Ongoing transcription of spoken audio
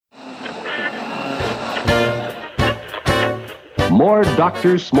more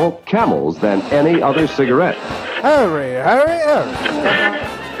doctors smoke Camels than any other cigarette. Hurry, hurry, hurry.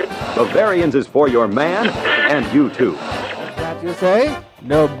 Bavarians is for your man and you too. What's that you say?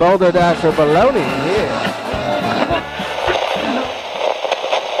 No Boulder Dash or baloney here.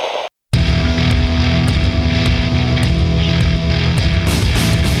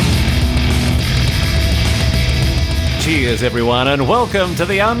 Cheers, everyone, and welcome to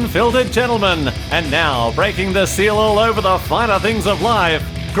The Unfiltered Gentleman. And now, breaking the seal all over the finer things of life,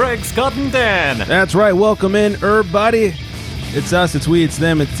 Greg, Scott, and Dan. That's right. Welcome in, everybody. It's us, it's we, it's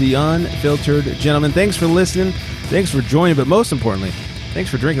them, it's The Unfiltered Gentleman. Thanks for listening. Thanks for joining, but most importantly,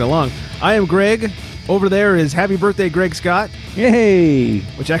 thanks for drinking along. I am Greg. Over there is Happy Birthday, Greg Scott. Yay!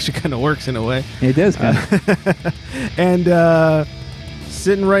 Which actually kind of works in a way. It does kind of. And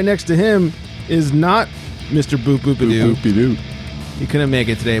sitting right next to him is not Mr. Boop Boop-a-doo. Boop-a-doo. He couldn't make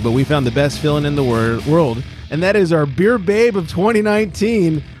it today, but we found the best fill-in in the world, and that is our beer babe of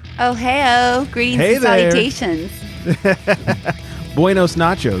 2019. Oh, hey-oh. Greetings Hey and there. salutations. Buenos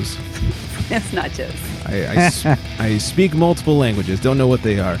nachos. It's nachos. I speak multiple languages. Don't know what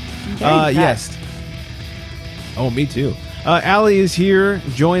they are. Yes. Oh, me too. Allie is here,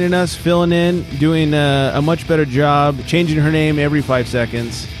 joining us, filling in, doing a much better job, changing her name every 5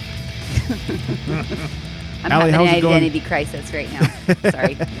 seconds. I'm Allie, having how's an it going? identity crisis right now.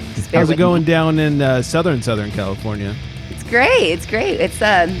 Sorry. Just bear How's it with going me. down in Southern California? It's great. It's great. It's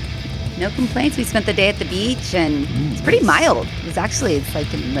no complaints. We spent the day at the beach, and it's pretty mild. It's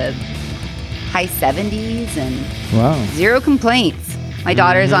like in the high 70s and Wow. zero complaints. My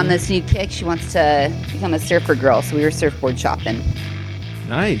daughter's on this new kick. She wants to become a surfer girl, so we were surfboard shopping.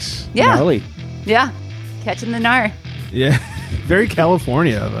 Nice. Yeah. Gnarly. Yeah. Catching the gnar. Yeah. Very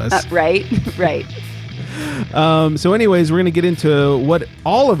California of us. Right. Right. So anyways, we're going to get into what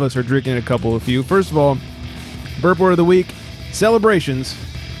all of us are drinking, a couple of few. First of all, burp word of the week, celebrations,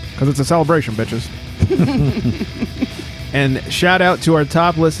 because it's a celebration, bitches. And shout out to our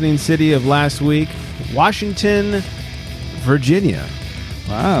top listening city of last week, Washington, Virginia.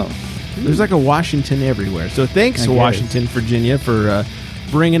 Wow. There's like a Washington everywhere. So thanks, I guess. Washington, Virginia, for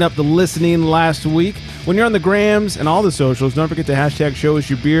bringing up the listening last week. When you're on the grams and all the socials, don't forget to hashtag Show Us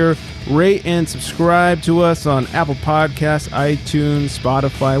Your Beer. Rate and subscribe to us on Apple Podcasts, iTunes,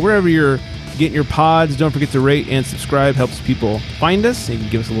 Spotify, wherever you're getting your pods. Don't forget to rate and subscribe. Helps people find us. You can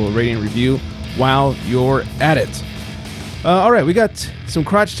give us a little rating and review while you're at it. All right, we got some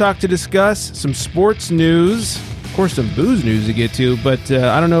crotch talk to discuss, some sports news, of course, some booze news to get to, but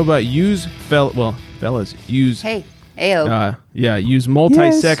I don't know about fellas, use Hey. Ayo. use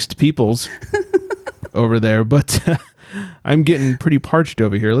multi-sexed peoples over there, but I'm getting pretty parched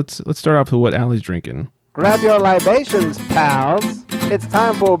over here. Let's start off with what Allie's drinking. Grab your libations, pals. It's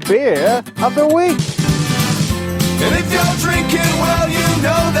time for beer of the week. And if you're drinking, well, you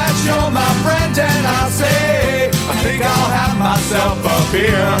know that you're my friend. And I'll say, I think I'll have myself a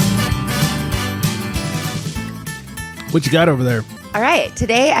beer. What you got over there? All right.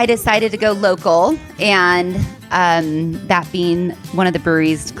 Today I decided to go local, and that being one of the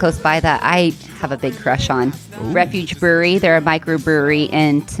breweries close by that I have a big crush on. Refuge Brewery. They're a microbrewery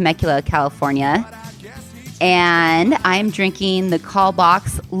in Temecula, California. And I'm drinking the Call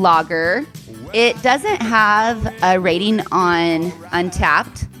Box Lager. It doesn't have a rating on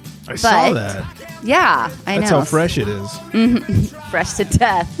Untapped. I saw but that. Yeah, I know. That's how fresh it is. Fresh to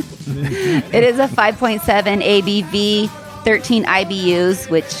death. It is a 5.7 ABV, 13 IBUs,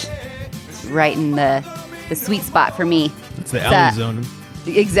 which is right in the sweet spot for me. It's the Allie zone.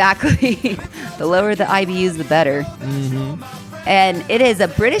 Exactly. The lower the IBUs, the better. And it is a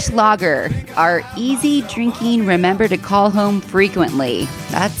British lager. Our easy drinking, remember to call home frequently.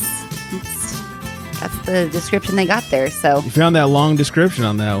 That's the description they got there. So You found that long description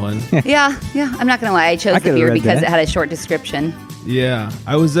on that one. yeah. I'm not gonna lie. I chose the could've beer read because that. it had a short description. Yeah,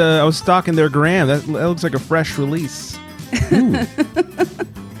 I was stalking their gram. That looks like a fresh release.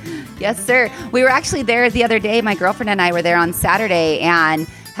 Yes, sir. We were actually there the other day. My girlfriend and I were there on Saturday and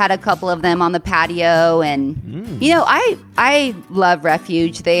had a couple of them on the patio. And you know, I love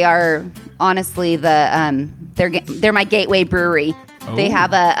Refuge. They are honestly they're my gateway brewery. They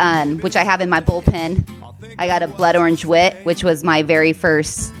have a which I have in my bullpen. I got a Blood Orange Wit, which was my very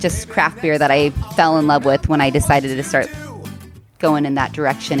first just craft beer that I fell in love with when I decided to start going in that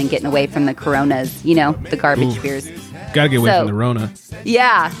direction and getting away from the Coronas, you know, the garbage beers. Gotta get away So- from the Rona.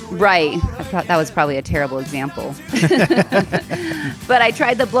 Yeah, right. I thought that was probably a terrible example. But I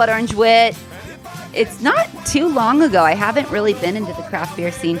tried the Blood Orange Wit. It's not too long ago. I haven't really been into the craft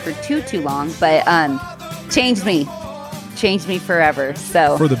beer scene for too long, but changed me forever.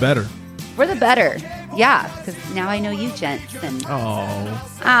 So For the better. for the better. Yeah, because now I know you gents. And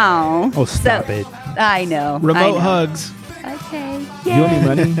Oh. Oh, stop So- it. I know. Remote I know. hugs. Okay. You owe me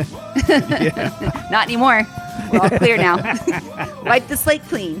money? Not anymore. We're all clear now. Wipe the slate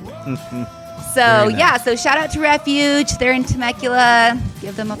clean. So, yeah, so shout out to Refuge. They're in Temecula.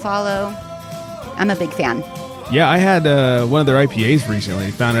 Give them a follow. I'm a big fan. Yeah, I had one of their IPAs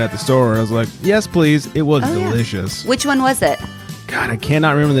recently. Found it at the store. I was like, yes, please. It was Oh, yeah. delicious. Which one was it? God, I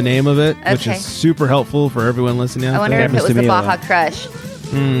cannot remember the name of it, which Okay. is super helpful for everyone listening out I wonder there. if it was to the me, Baja Crush.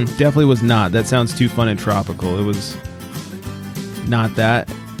 Definitely was not. That sounds too fun and tropical. It was not that.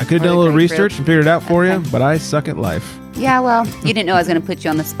 I could have Or done a the little grapefruit. research and figured it out for you, Okay. but I suck at life. Yeah, well, you didn't know I was going to put you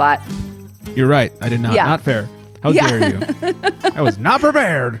on the spot. You're right. I did not. Yeah. Not fair. How Yeah. dare you? I was not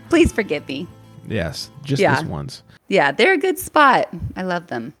prepared. Please forgive me. Yes, just Yeah. this once. Yeah, they're a good spot. I love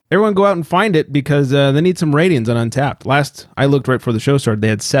them. Everyone go out and find it because they need some ratings on Untapped. Last I looked right before the show started, they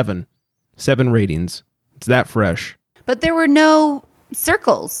had 7 ratings. It's that fresh. But there were no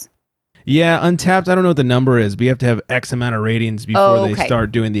circles. Yeah, Untapped, I don't know what the number is, but you have to have X amount of ratings before they okay.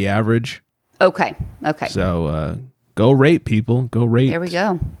 start doing the average. Okay. So go rate, people. Go rate. There we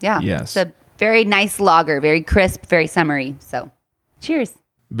go. Yeah. Yes. It's a very nice lager, very crisp, very summery. So, cheers.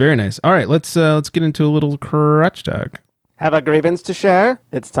 Very nice. All right, let's get into a little crotch talk. Have a grievance to share?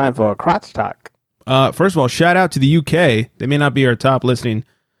 It's time for crotch talk. First of all, shout out to the UK. They may not be our top listening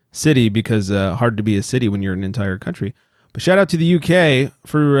city because hard to be a city when you're an entire country. But shout out to the UK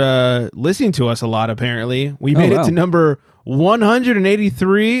for listening to us a lot, apparently. We made it wow. to number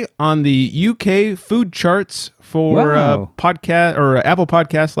 183 on the UK food charts for Wow. podcast or Apple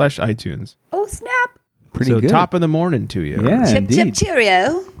Podcast / iTunes. Oh, snap. Pretty So good. top of the morning to you. Yeah, Chip, indeed.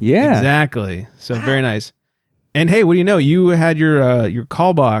 cheerio. Yeah. Exactly. So very nice. And hey, what do you know? You had your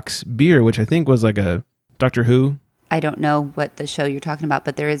call box beer, which I think was like a Doctor Who. I don't know what the show you're talking about,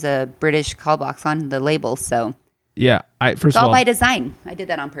 but there is a British call box on the label. So, Yeah, it's first of all all, by design. I did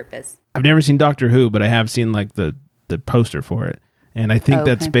that on purpose. I've never seen Doctor Who, but I have seen like the poster for it, and I think Oh,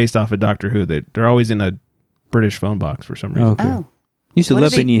 that's okay. based off of Doctor Who. They're always in a British phone box for some reason. Okay. Oh. Used to What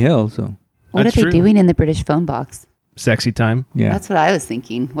love are they- Benny Hill, so What That's are they true. doing in the British phone box? Sexy time. yeah. That's what I was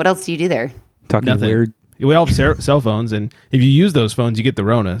thinking. What else do you do there? Talking Nothing. weird. We all have cell phones, and if you use those phones, you get the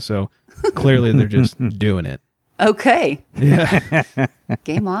Rona. So clearly, they're just doing it. Okay. Yeah.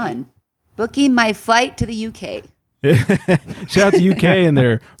 Game on. Booking my flight to the UK. Shout out to UK and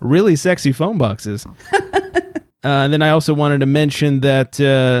their really sexy phone boxes. And then I also wanted to mention that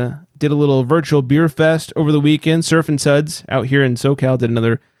did a little virtual beer fest over the weekend. Surf and Suds out here in SoCal did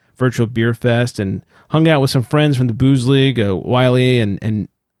another virtual beer fest and hung out with some friends from the Booze League, Wiley and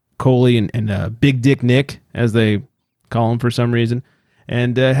Coley and Big Dick Nick, as they call him for some reason,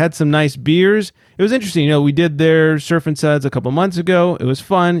 and had some nice beers. It was interesting. You know, we did their Surf and Suds a couple months ago. It was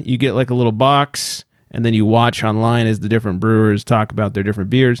fun. You get like a little box, and then you watch online as the different brewers talk about their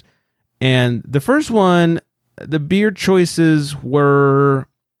different beers. And the first one, the beer choices were,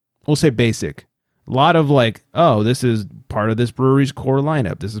 we'll say, basic. A lot of like, oh, this is part of this brewery's core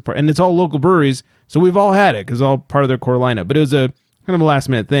lineup. This is part, and it's all local breweries, so we've all had it because it's all part of their core lineup. But it was a kind of a last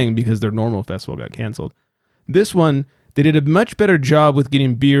minute thing because their normal festival got canceled. This one, they did a much better job with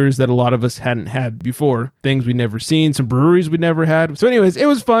getting beers that a lot of us hadn't had before, things we'd never seen, some breweries we'd never had. So anyways, it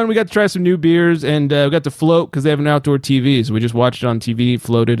was fun. We got to try some new beers, and we got to float because they have an outdoor TV. So we just watched it on TV,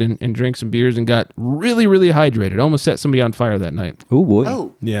 floated, and drank some beers and got really, really hydrated. Almost set somebody on fire that night. Oh boy.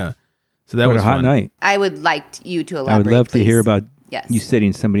 Oh, Yeah. So that what was a hot fun. night. I would like you to elaborate. I would love to please. hear about Yes. you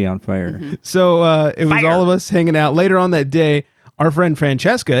setting somebody on fire. So it was all of us hanging out. Later on that day, our friend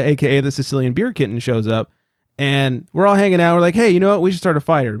Francesca, a.k.a. the Sicilian Beer Kitten, shows up. And we're all hanging out. We're like, hey, you know what? We should start a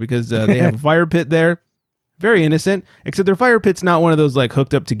fire because they have a fire pit there. Very innocent, except their fire pit's not one of those like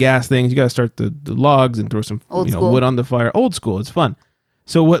hooked up to gas things. You got to start the logs and throw some Old school. wood on the fire. Old school. It's fun.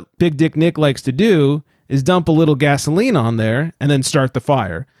 So what Big Dick Nick likes to do is dump a little gasoline on there and then start the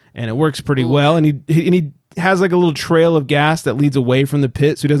fire. And it works pretty well. And he has like a little trail of gas that leads away from the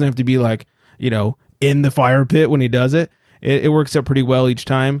pit, so he doesn't have to be like, you know, in the fire pit when he does it. It works out pretty well each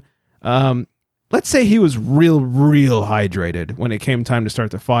time. Let's say he was real hydrated when it came time to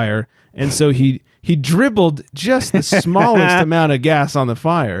start the fire. And so he dribbled just the smallest amount of gas on the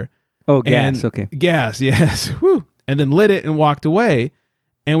fire. Oh, gas. And- Okay. Gas, yes. Whew. And then lit it and walked away.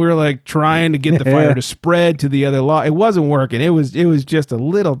 And we were like trying to get the fire to spread to the other log. It wasn't working. It was just a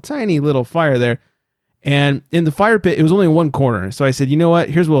little tiny little fire there. And in the fire pit, it was only in one corner. So I said, you know what?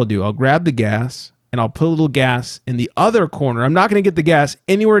 Here's what I'll do. I'll grab the gas and I'll put a little gas in the other corner. I'm not going to get the gas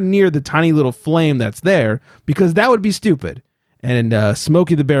anywhere near the tiny little flame that's there because that would be stupid. And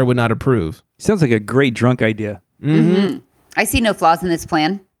Smokey the Bear would not approve. Sounds like a great drunk idea. I see no flaws in this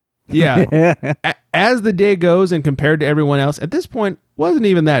plan. Yeah. As the day goes and compared to everyone else, at this point, wasn't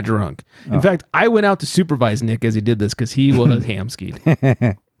even that drunk. In fact, I went out to supervise Nick as he did this because he was ham-skied.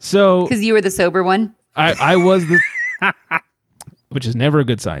 So Because you were the sober one. I was the, which is never a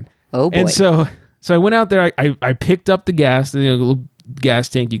good sign. Oh boy. And so I went out there. I picked up the gas, the little gas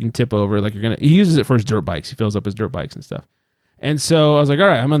tank you can tip over. Like he uses it for his dirt bikes. He fills up his dirt bikes and stuff. And so I was like, all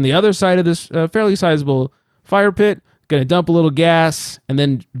right, I'm on the other side of this fairly sizable fire pit. Gonna dump a little gas and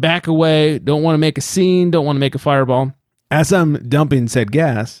then back away. Don't want to make a scene. Don't want to make a fireball. As I'm dumping said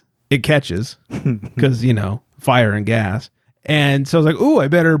gas, it catches because fire and gas. And so I was like, ooh, I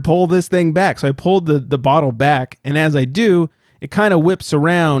better pull this thing back. So I pulled the bottle back, and as I do, it kind of whips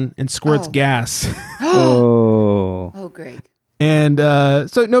around and squirts gas. Oh, Greg. And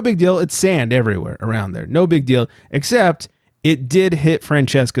so no big deal. It's sand everywhere around there. No big deal, except it did hit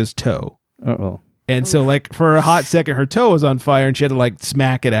Francesca's toe. Uh-oh. And so, like, for a hot second, her toe was on fire, and she had to, like,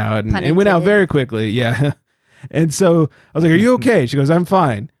 smack it out. And it went out very quickly. Yeah. And so I was like, are you okay? She goes, I'm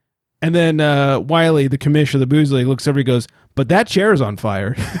fine. And then Wiley, the commissioner of the Booze League, looks over and goes, but that chair's on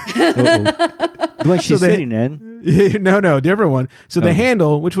fire. The one she's sitting in. No, different one. So the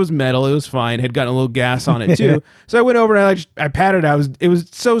handle, which was metal, it was fine, had gotten a little gas on it too. So I went over and I patted it. It was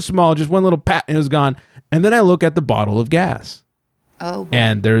so small, just one little pat, and it was gone. And then I look at the bottle of gas. Oh. Boy.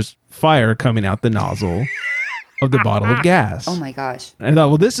 And there's fire coming out the nozzle of the bottle of gas. Oh my gosh. And I thought,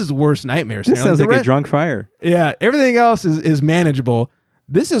 well, this is the worst nightmare This scenario. sounds like a drunk fire. Yeah, everything else is manageable.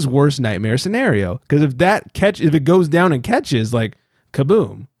 This is worst nightmare scenario, because if it goes down and catches, like,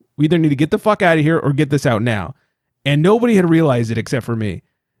 kaboom. We either need to get the fuck out of here or get this out now. And nobody had realized it except for me.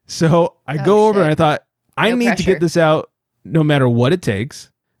 So I go over and I thought, I need to get this out no matter what it takes.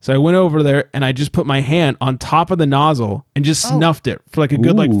 So I went over there and I just put my hand on top of the nozzle and just snuffed it for like a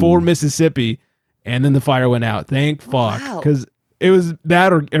good 4 Mississippi. And then the fire went out. Thank fuck. Because it was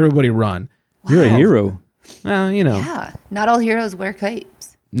that or everybody run. Wow. You're a hero. Well, Yeah. Not all heroes wear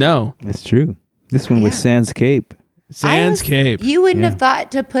capes. No. That's true. This one was Sans Cape. Sans Cape. You wouldn't have thought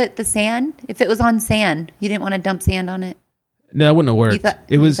to put the sand if it was on sand. You didn't want to dump sand on it. No, that wouldn't have worked.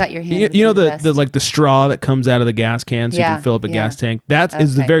 You was thought your hand you know was the the best. the straw that comes out of the gas can so you can fill up a gas tank. That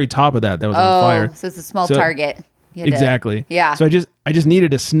is the very top of that was on fire. So it's a small target. Exactly. Yeah. So I just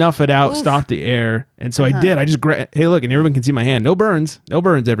needed to snuff it out, stop the air, and so I did. I just hey, look, and everyone can see my hand. No burns,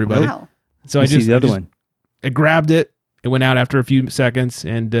 everybody. Wow. So I see the other one. I grabbed it. It went out after a few seconds,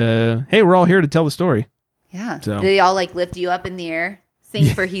 and hey, we're all here to tell the story. Yeah. So. Did they all like lift you up in the air? Sing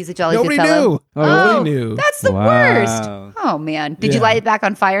for He's a Jolly Nobody Good Fellow? knew. Nobody knew. That's the worst. Oh, man. Did you light it back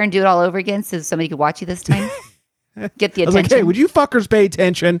on fire and do it all over again so somebody could watch you this time? Get the attention. I was like, hey, would you fuckers pay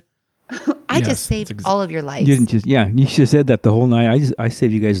attention? I just saved all of your lives. You didn't you should have said that the whole night. I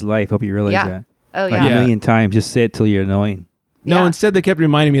saved you guys' life. Hope you realize that. Oh, Like yeah. a million times. Just say it till you're annoying. No, Yeah. instead they kept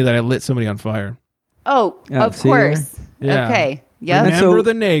reminding me that I lit somebody on fire. Oh, of see course. there? Yeah. Okay. Yep. Remember so-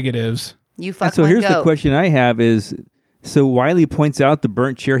 the negatives. You fuck So one here's goat. the question I have is, so Wiley points out the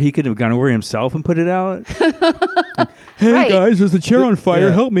burnt chair. He could have gone over himself and put it out. Hey Right. guys, there's a chair on fire.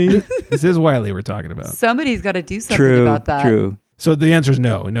 Yeah. Help me. This is Wiley we're talking about. Somebody's got to do something True. about that. True. So the answer is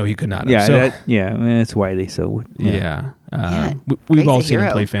no. No, he could not have. Yeah. So, It's Wiley. So yeah. Man, We've Greg's all a seen him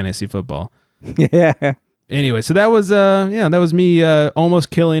hero. play fantasy football. yeah. Anyway, so that was that was me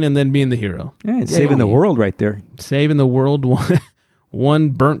almost killing and then being the hero. Yeah, it's saving the world right there. Saving the world one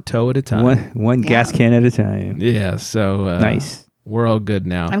burnt toe at a time. One gas can at a time. Yeah, so Nice. We're all good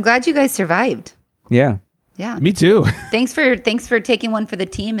now. I'm glad you guys survived. Yeah. Yeah. Me too. Thanks for taking one for the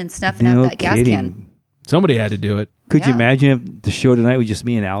team and snuffing out No that gas kidding. can. Somebody had to do it. Could you Yeah. imagine if the show tonight was just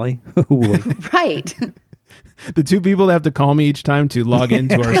me and Allie? Right. The two people that have to call me each time to log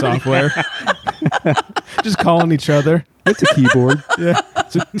into our software. Just calling each other. It's a keyboard. Yeah.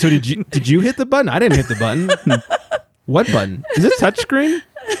 So did you hit the button? I didn't hit the button. What button? Is it touchscreen?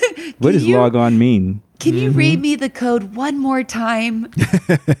 What does you- log on mean? Can you read me the code one more time?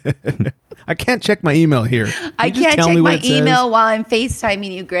 I can't check my email here. I you just can't tell check me what my it says? email while I'm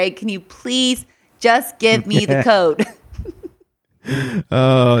FaceTiming you, Greg. Can you please just give me the code?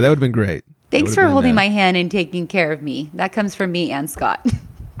 Oh, that would have been great. Thanks for holding my hand and taking care of me. That comes from me and Scott.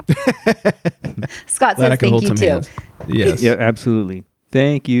 Scott Glad I says could hold thank you some too. hands. Yes. Yeah, absolutely.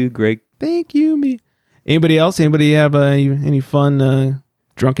 Thank you, Greg. Thank you, me. Anybody else? Anybody have any fun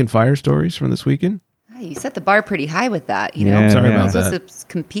drunken fire stories from this weekend? Oh, you set the bar pretty high with that. You know, Yeah, Sorry yeah. about You're that. supposed to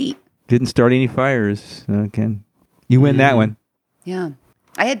compete. Didn't start any fires. Okay. You win that one. Yeah.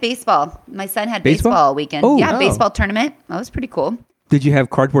 I had baseball. My son had Baseball? baseball all weekend. Oh. Yeah, Oh. baseball tournament. That was pretty cool. Did you have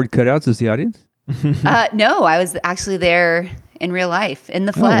cardboard cutouts as the audience? No, I was actually there in real life, in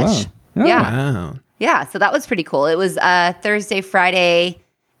the flesh. wow. Oh, Yeah. Wow. Yeah, so that was pretty cool. It was Thursday, Friday,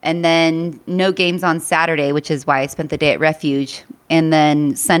 And then no games on Saturday, which is why I spent the day at Refuge. And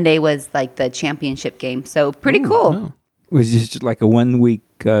then Sunday was like the championship game. So pretty cool. Wow. Was this just like a 1 week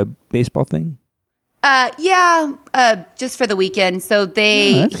baseball thing? Just for the weekend. So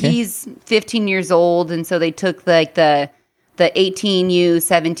okay. he's 15 years old, and so they took like the 18U,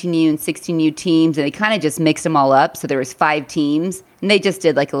 17U, and 16U teams, and they kind of just mixed them all up. So there was 5 teams, and they just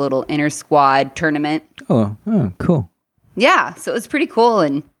did like a little inter squad tournament. Oh, cool. Yeah, so it was pretty cool.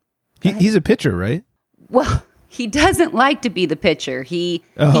 And He's a pitcher, right? well, he doesn't like to be the pitcher. He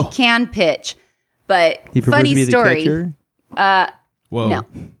Oh. can pitch, but He prefers to funny be the story. catcher? Whoa. No,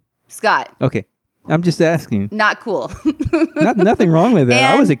 Scott, Okay. I'm just asking. not cool. Nothing wrong with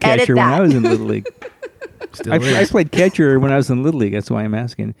that. I was a And edit catcher when that. I was in Little League. Still I is. played catcher when I was in Little League. That's why I'm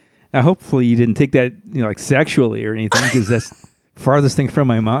asking. Now, hopefully, you didn't take that, like sexually or anything, because that's farthest thing from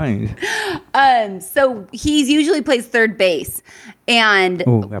my mind. So he usually plays third base, and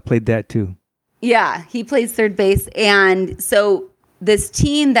Oh, I played that too. yeah, he plays third base. And so this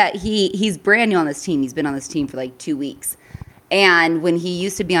team that he's brand new on this team. He's been on this team for like 2 weeks. And when he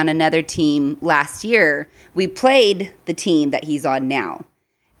used to be on another team last year, we played the team that he's on now.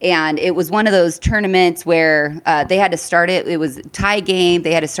 And it was one of those tournaments where they had to start it. It was a tie game.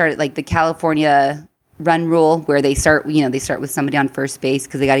 They had to start it like the California run rule, where they start with somebody on first base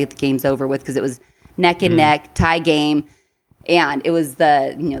because they got to get the games over with, because it was neck and neck tie game. And it was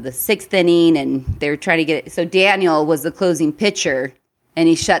the 6th inning, and they were trying to get it. So Daniel was the closing pitcher, and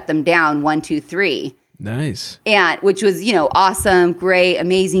he shut them down 1-2-3. Nice. And which was, awesome, great,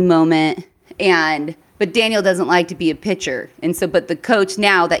 amazing moment. But Daniel doesn't like to be a pitcher. And so, but the coach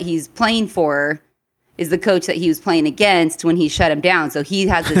now that he's playing for is the coach that he was playing against when he shut him down. So he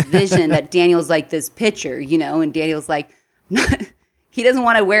has this vision that Daniel's like this pitcher, and Daniel's like, he doesn't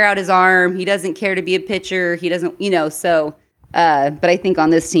want to wear out his arm. He doesn't care to be a pitcher. He doesn't, so, but I think on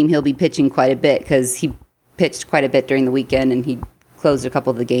this team, he'll be pitching quite a bit, because he pitched quite a bit during the weekend, and he closed a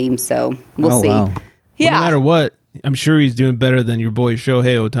couple of the games. So we'll see. Wow. Yeah. Well, no matter what, I'm sure he's doing better than your boy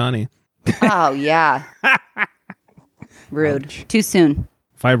Shohei Ohtani. Oh, yeah. Rude. Too soon.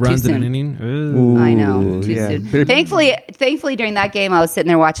 5 runs in an soon. inning. Ooh, I know. Too yeah. soon. Thankfully, during that game, I was sitting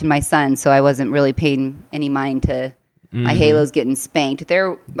there watching my son, so I wasn't really paying any mind to my Halos getting spanked.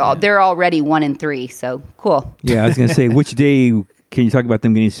 They're already 1-3, so cool. Yeah, I was going to say, which day can you talk about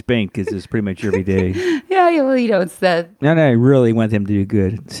them getting spanked? Because it's pretty much every day. Yeah, well, it's the And I really want them to do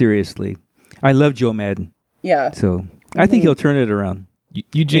good. Seriously. I love Joe Madden. yeah. So I think he'll turn it around.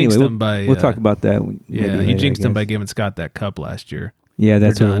 You jinxed Anyway, him by... We'll talk about that. Yeah, maybe you later, jinxed I him by guess. giving Scott that cup last year. Yeah,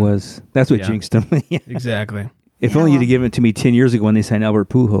 that's They're what it done. was. That's what Yeah. jinxed him. Yeah. Exactly. If only you'd have given it to me 10 years ago when they signed Albert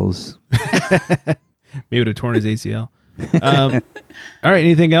Pujols. Maybe would have torn his ACL. All right.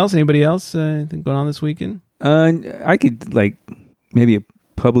 Anything else? Anybody else? Anything going on this weekend? I could maybe a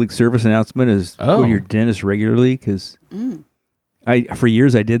public service announcement is go to your dentist regularly, because for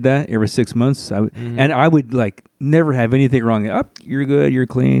years I did that every 6 months. And I would never have anything wrong. You're good, you're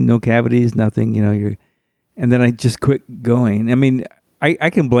clean, no cavities, nothing. And then I just quit going. I mean,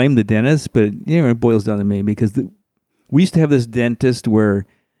 I can blame the dentist, but it boils down to me, because we used to have this dentist where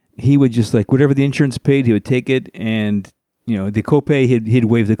he would just whatever the insurance paid, he would take it, and the copay, he'd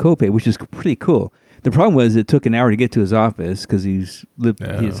waive the copay, which is pretty cool. The problem was it took an hour to get to his office, because his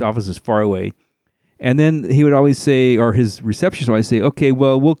office is far away. And then he would always say, or his receptionist would always say, okay,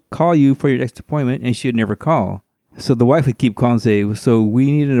 well, we'll call you for your next appointment, and she would never call. So the wife would keep calling and say, so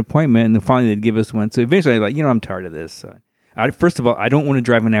we need an appointment, and then finally they'd give us one. So eventually I'm tired of this. First of all, I don't want to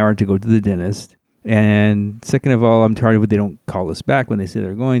drive an hour to go to the dentist. And second of all, I'm tired of it. They don't call us back when they say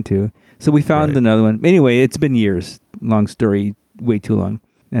they're going to. So we found another one. Anyway, it's been years. Long story, way too long.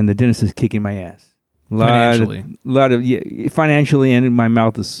 And the dentist is kicking my ass. Financially. Financially, and my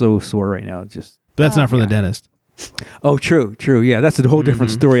mouth is so sore right now. But that's not from the dentist. Oh, true. Yeah, that's a whole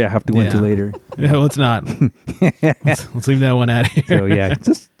different story I have to go into later. Yeah, let's not. let's leave that one out of here. So yeah,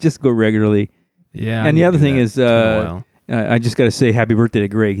 just go regularly. Yeah. And the other thing is, It's been a while. I just got to say happy birthday to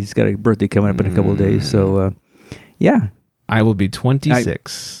Greg. He's got a birthday coming up in a couple of days. So yeah, I will be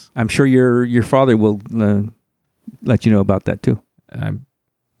 26. I'm sure your father will let you know about that too. I'm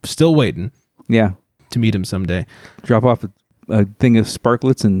still waiting Yeah, to meet him someday. drop off a thing of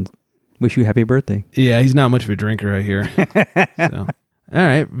sparklets and wish you happy birthday. Yeah, he's not much of a drinker, I hear. So, all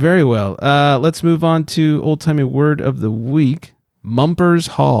right, very well. Let's move on to old-timey word of the week, Mumpers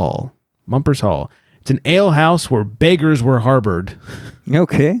Hall. Mumpers Hall. It's an ale house where beggars were harbored.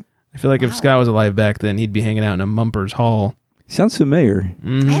 Okay, I feel like if Scott was alive back then, he'd be hanging out in a Mumpers Hall. sounds familiar.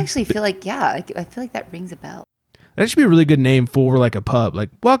 I actually feel like, I feel like that rings a bell. That should be a really good name for a pub.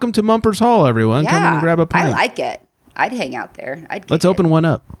 Welcome to Mumpers Hall, everyone. Come in and grab a pint. I like it. I'd hang out there. Let's open one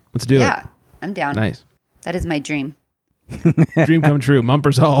up. Let's do it. Yeah, I'm down. Nice. That is my dream. Dream come true.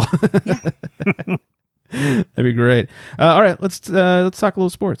 Mumpers Hall. That'd be great. All right, let's talk a little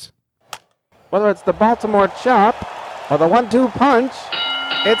sports. Whether it's the Baltimore Chop or the 1-2 punch,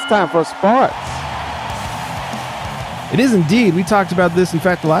 it's time for sports. It is indeed. We talked about this, in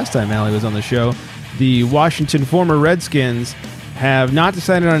fact, the last time Allie was on the show. The Washington former Redskins have not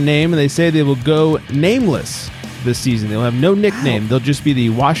decided on a name, and they say they will go nameless this season. They'll have no nickname. They'll just be the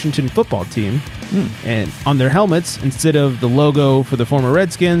Washington football team. And on their helmets, instead of the logo for the former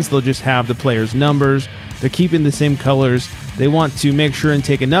Redskins, they'll just have the players' numbers. They're keeping the same colors. They want to make sure and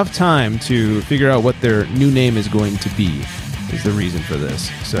take enough time to figure out what their new name is going to be, is the reason for this.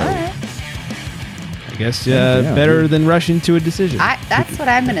 So I guess better than rushing to a decision. That's what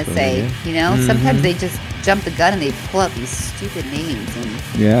I'm going to say. You know, sometimes they just jump the gun and they pull out these stupid names.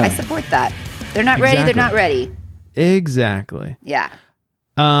 And I support that. They're not ready. They're not ready. Exactly. Yeah.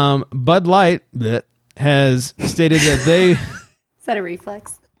 Bud Light has stated that they... Is that a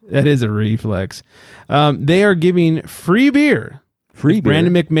reflex? That is a reflex. They are giving free beer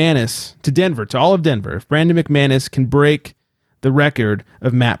Brandon McManus to Denver, to all of Denver. If Brandon McManus can break the record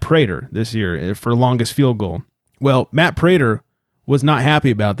of Matt Prater this year for longest field goal. Well, Matt Prater was not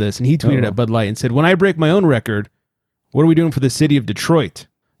happy about this, and he tweeted at Bud Light and said, "When I break my own record, what are we doing for the city of Detroit?"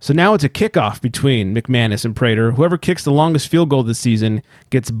 So now it's a kickoff between McManus and Prater. Whoever kicks the longest field goal this season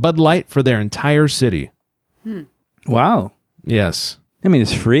gets Bud Light for their entire city. Wow. Yes. I mean,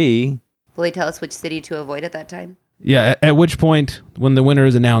 it's free. Will they tell us which city to avoid at that time? Yeah, at which point, when the winner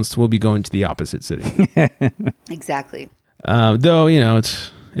is announced, we'll be going to the opposite city. Exactly. Though, you know,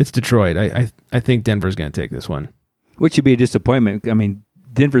 it's Detroit. I think Denver's going to take this one. Which would be a disappointment. I mean,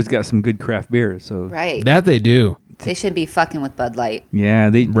 Denver's got some good craft beer, so Right. That they do. They should be fucking with Bud Light.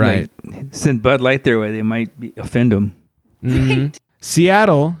 yeah, they Right. send Bud Light their way. They might offend them. Mhm.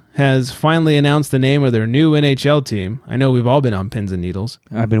 Seattle has finally announced the name of their new NHL team. I know we've all been on pins and needles.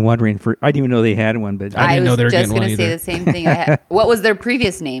 I've been wondering I didn't even know they had one, but I didn't know they were was just getting one going to say either. the same thing. What was their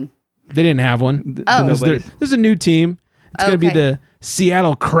previous name? They didn't have one. Oh. This is a new team. It's going to be Okay. the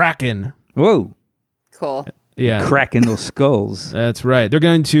Seattle Kraken. whoa, Cool. Yeah. cracking those skulls. That's right. They're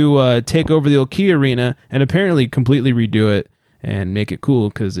going to take over the Oki Arena and apparently completely redo it and make it cool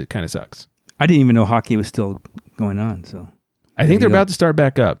because it kind of sucks. I didn't even know hockey was still going on. So I think they're about to start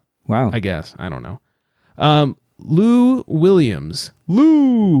back up. wow, I guess. I don't know. Lou Williams,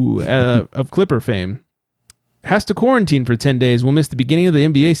 of Clipper fame, has to quarantine for 10 days. Will miss the beginning of the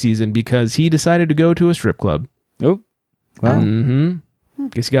NBA season because he decided to go to a strip club. oh, wow. Mm-hmm.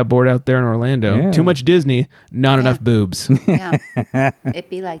 Guess he got bored out there in Orlando. Yeah. Too much Disney, not enough boobs. Yeah. It'd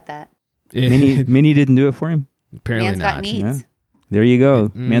be like that. Minnie didn't do it for him. Apparently Man's not. got needs. Yeah. There you go.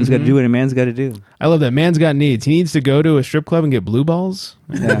 Man's got to do what a man's got to do. I love that. Man's got needs. He needs to go to a strip club and get blue balls.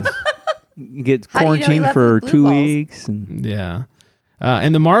 Yeah. You get How do you know he quarantined left for with blue 2 balls? weeks. And Yeah.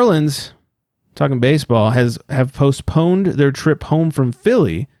 And the Marlins, talking baseball, have postponed their trip home from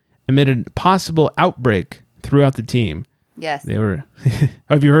Philly amid a possible outbreak throughout the team. Yes. They were.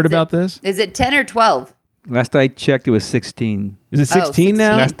 Have you heard about this? Is it 10 or 12? last I checked, it was 16. Is it 16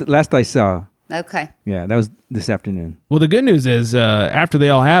 now? Last I saw. Okay. Yeah, that was this afternoon. Well, the good news is after they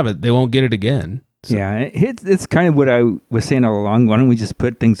all have it, they won't get it again. So, Yeah, it's kind of what I was saying all along. Why don't we just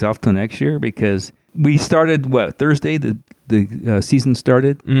put things off till next year? Because we started, Thursday, the season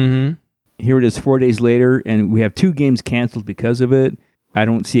started. Mm-hmm. Here it is 4 days later, and we have 2 games canceled because of it. I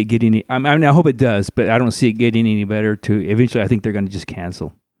don't see it getting I mean, I hope it does, but I don't see it getting any better. Eventually, I think they're going to just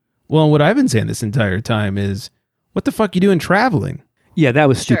cancel. Well, what I've been saying this entire time is, what the fuck you doing traveling? Yeah, that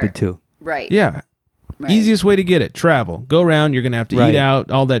was stupid too. Right. Yeah. Right. Easiest way to get it. Travel. Go around. You're going to have to Right. eat out,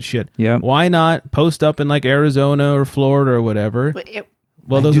 all that shit. Yeah. Why not post up in like Arizona or Florida or whatever?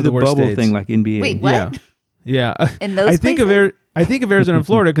 Well, those do are the the worst bubble states. thing like NBA. Wait, what? Yeah. Yeah. In those I think places? I think of Arizona and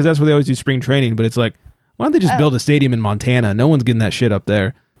Florida because that's where they always do spring training, but it's like, why don't they just build a stadium in Montana? No one's getting that shit up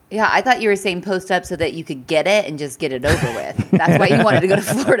there. Yeah, I thought you were saying post up so that you could get it and just get it over with. That's why you wanted to go to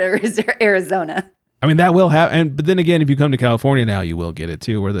Florida or Arizona. I mean, that will happen. But then again, if you come to California now, you will get it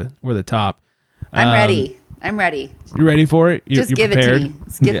too. We're the top. I'm ready. I'm ready. You ready for it? Just you're give prepared? it to me.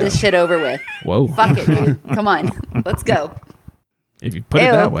 Let's get this shit over with. Whoa. Fuck it, dude. Come on. Let's go. If you put it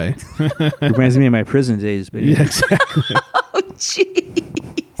Ew. that way. Reminds me of my prison days, but Yeah, exactly. Oh,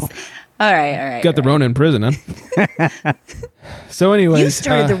 jeez. All right. Got the Rona in prison, huh? So anyways. You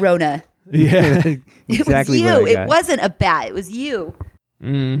started the Rona. Yeah. exactly It was what I you. got. It wasn't a bat. It was you.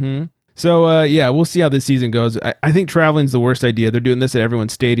 Mm-hmm. So, yeah, we'll see how this season goes. I think traveling's the worst idea. They're doing this at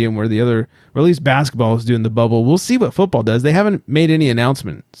everyone's stadium where or at least basketball is doing the bubble. We'll see what football does. They haven't made any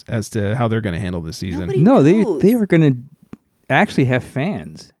announcements as to how they're going to handle this season. They were going to actually have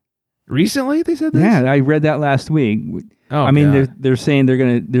fans. Recently, they said this? Yeah, I read that last week. Oh, I mean, God. they're saying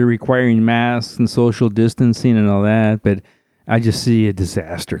they're requiring masks and social distancing and all that, but I just see a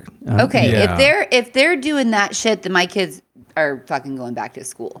disaster. Okay, Yeah. if they're doing that shit, then my kids are fucking going back to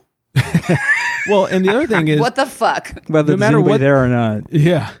school. Well, and the other thing is, What the fuck? Whether No matter there's anybody what- there or not.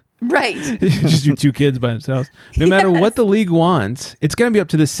 yeah, Right. just your two kids by themselves. No matter what the league wants, it's going to be up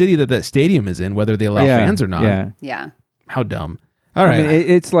to the city that stadium is in, whether they allow fans or not. Yeah. Yeah. How dumb. All right. I mean,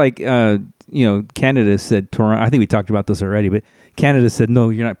 it's like, Canada said, Toronto, I think we talked about this already, but Canada said, no,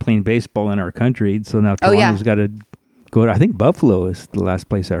 you're not playing baseball in our country. So now Oh, yeah. Toronto's got to go to, I think Buffalo is the last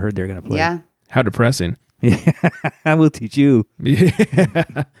place I heard they're going to play. Yeah. How depressing. I will teach you. Yeah.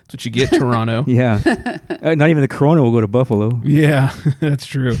 That's what you get, Toronto. Yeah. Not even the Corona will go to Buffalo. Yeah, that's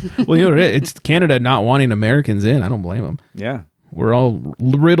true. Well, it's Canada not wanting Americans in. I don't blame them. Yeah. We're all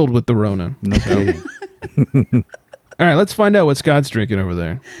riddled with the Rona. No kidding. All right, let's find out what Scott's drinking over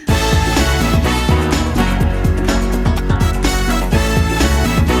there.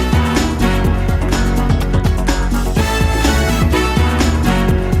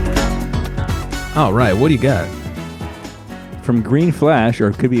 All right, what do you got? From Green Flash, or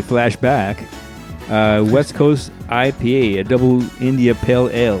it could be Flashback, West Coast IPA, a double India Pale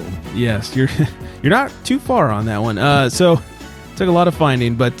Ale. Yes, you're not too far on that one. So took a lot of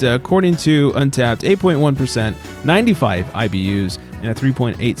finding, but according to Untapped, 8.1%, 95 IBUs, and a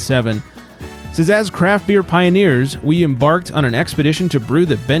 3.87. Says, as craft beer pioneers, we embarked on an expedition to brew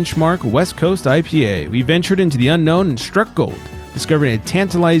the benchmark West Coast IPA. We ventured into the unknown and struck gold, discovering a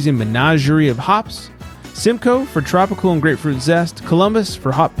tantalizing menagerie of hops. Simcoe for tropical and grapefruit zest, Columbus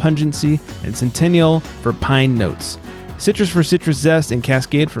for hop pungency, and Centennial for pine notes. Citrus for citrus zest, and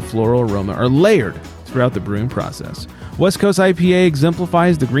Cascade for floral aroma are layered throughout the brewing process. West Coast IPA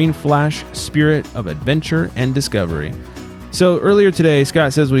exemplifies the Green Flash spirit of adventure and discovery. So earlier today,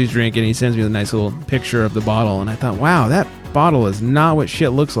 Scott says what he's drinking. He sends me a nice little picture of the bottle, and I thought, wow, that bottle is not what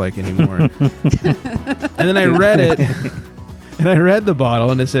shit looks like anymore. And then I read it. And I read the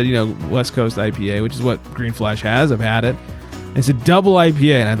bottle, and it said, West Coast IPA, which is what Green Flash has. I've had it. It's a double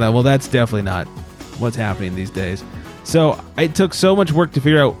IPA, and I thought, well, that's definitely not what's happening these days. So it took so much work to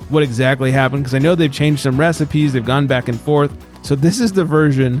figure out what exactly happened, because I know they've changed some recipes. They've gone back and forth. So this is the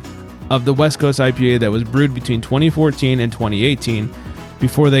version of the West Coast IPA that was brewed between 2014 and 2018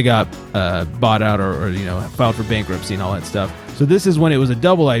 before they got bought out or filed for bankruptcy and all that stuff. So this is when it was a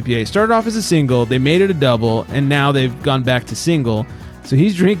double IPA. Started off as a single, they made it a double, and now they've gone back to single. So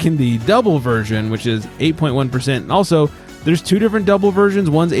he's drinking the double version, which is 8.1%. And also, there's two different double versions.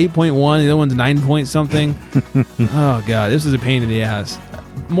 One's 8.1, the other one's 9 point something. Oh, God, this is a pain in the ass.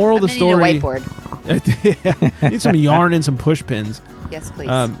 Moral of the story. Need a whiteboard. Need some yarn and some push pins. Yes, please.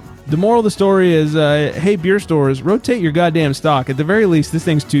 The moral of the story is, hey, beer stores, rotate your goddamn stock. At the very least, this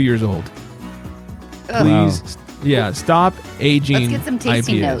thing's 2 years old. Please, yeah, stop aging. Let's get some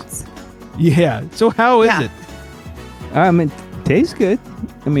tasting IPAs. notes. Yeah. So how is Yeah. it? It tastes good.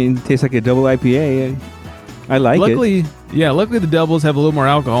 It tastes like a double IPA. I like it. Luckily the doubles have a little more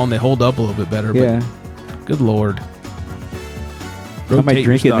alcohol and they hold up a little bit better. Yeah. But good Lord. I might Rotate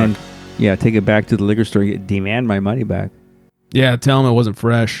drink it your and stock. then, take it back to the liquor store, demand my money back. Yeah, tell them it wasn't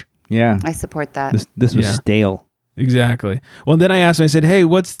fresh. Yeah. I support that. This was Yeah. stale. Exactly. Well, then I asked him, I said, hey,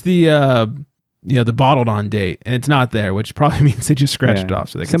 what's the the bottled on date? And it's not there, which probably means they just scratched it off.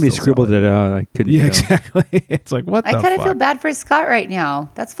 So they can Somebody still scribbled sell it out. I couldn't Yeah, tell. exactly. It's like, what I the kind of fuck? feel bad for Scott right now.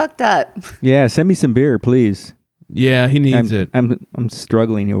 That's fucked up. Yeah, send me some beer, please. Yeah, he needs it. I'm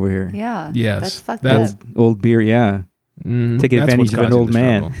struggling over here. Yeah. Yes, That's fucked that's- up. Old beer, yeah. Take That's advantage what's of an causing old the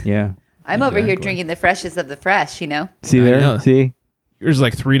man. struggle. Yeah. I'm over here Exactly. drinking the freshest of the fresh, See I there? know. See? Yours is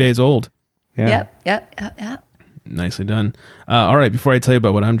like 3 days old. Yeah. Yep. Nicely done. All right, before I tell you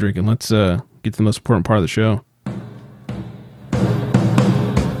about what I'm drinking, let's get to the most important part of the show.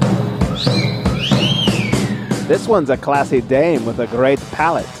 This one's a classy dame with a great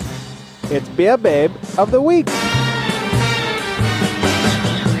palate. It's Beer Babe of the Week.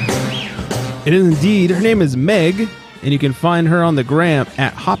 It is indeed. Her name is Meg, and you can find her on the gram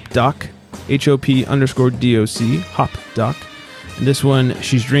at HopDoc, HOP_DOC, HopDoc. And this one,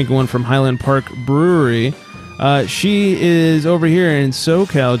 she's drinking one from Highland Park Brewery. She is over here in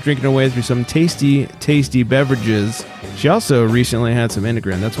SoCal drinking her way through some tasty, tasty beverages. She also recently had some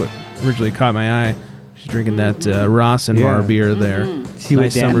Integrin. That's what originally caught my eye. She's drinking that Rossenbar beer there. See what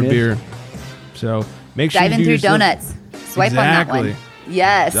Nice Dan summer is? beer. So make sure Diving you do through yourself- donuts. Swipe exactly. on that one.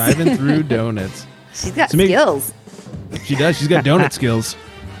 Yes. Diving through donuts. She's got So maybe- skills. She does. She's got donut skills.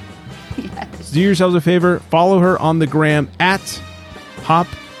 So do yourselves a favor. Follow her on the gram at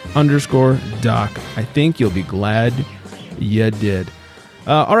hop_doc. I think you'll be glad you did.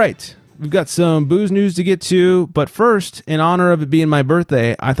 All right. We've got some booze news to get to. But first, in honor of it being my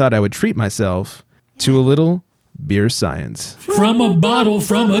birthday, I thought I would treat myself to a little beer science. From a bottle,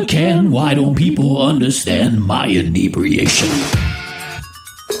 from a can, why don't people understand my inebriation?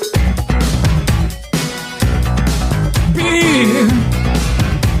 Beer.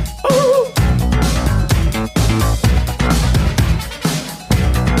 Oh.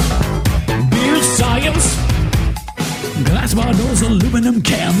 Beer science. Glass bottles, aluminum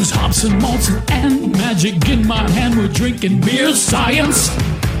cans, hops and malts, and magic in my hand. We're drinking beer science.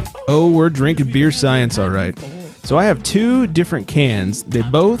 Oh, we're drinking beer science, all right. So I have two different cans. They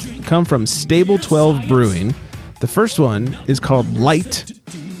both come from Stable 12 Brewing. The first one is called Light.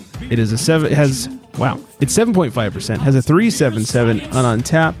 It is it's 7.5%, has a 377 on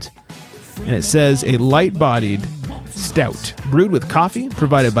Untapped, and it says a light-bodied stout, brewed with coffee,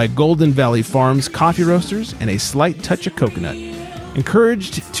 provided by Golden Valley Farms coffee roasters, and a slight touch of coconut.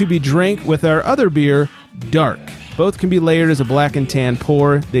 Encouraged to be drank with our other beer, Dark. Both can be layered as a black and tan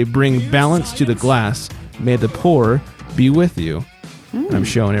pour. They bring balance to the glass. May the pour be with you. I'm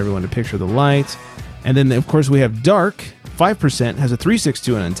showing everyone a picture of the light. And then, of course, we have Dark. 5%, has a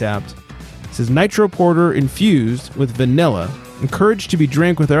 362 on Untapped. It says Nitro Porter infused with vanilla. Encouraged to be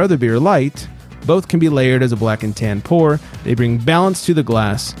drank with our other beer, Light. Both can be layered as a black and tan pour. They bring balance to the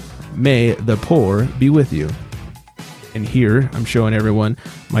glass. May the pour be with you. And here, I'm showing everyone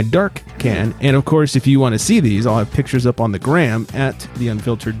my Dark can. And of course, if you want to see these, I'll have pictures up on the gram at The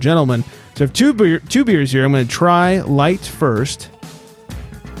Unfiltered Gentleman. So I have two beers here. I'm going to try Light first.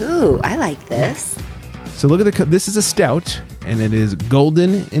 Ooh, I like this. So look at this is a stout, and it is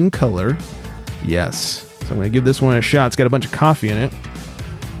golden in color. Yes. So I'm going to give this one a shot. It's got a bunch of coffee in it.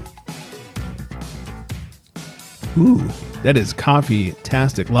 Ooh, that is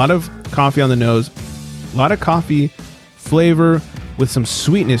coffee-tastic. A lot of coffee on the nose. A lot of coffee flavor with some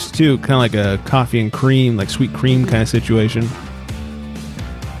sweetness too, kind of like a coffee and cream, like sweet cream kind of situation.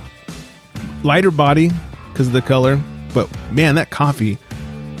 Lighter body because of the color, but man, that coffee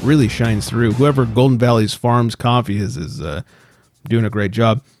really shines through. Whoever Golden Valley's Farms coffee is doing a great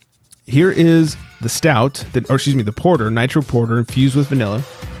job. Here is the stout, the porter, Nitro Porter infused with vanilla.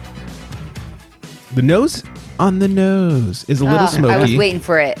 The nose on the nose is a little smoky. I was waiting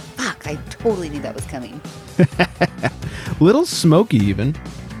for it. Fuck, I totally knew that was coming. Little smoky even.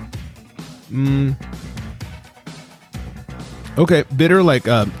 Okay, bitter, like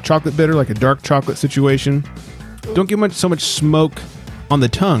chocolate bitter, like a dark chocolate situation. Don't get so much smoke on the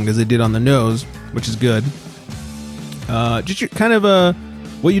tongue as they did on the nose, which is good. Just kind of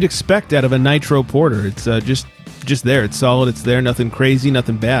what you'd expect out of a Nitro Porter. It's just there. It's solid. It's there. Nothing crazy.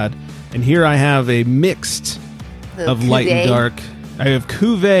 Nothing bad. And here I have a mixed of light and dark. I have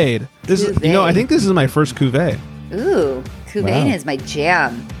Cuvée. I think this is my first Cuvée. Ooh, Cuvée is my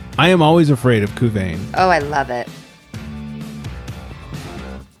jam. I am always afraid of Cuvée. Oh, I love it.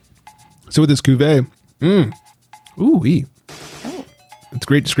 So with this Cuvée, ooh-wee. Oh. It's a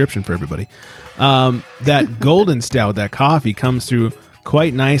great description for everybody. That golden stout, that coffee comes through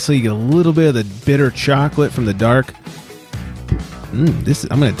quite nicely. You get a little bit of the bitter chocolate from the dark. I'm going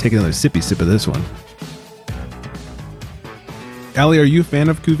to take another sippy sip of this one. Allie, are you a fan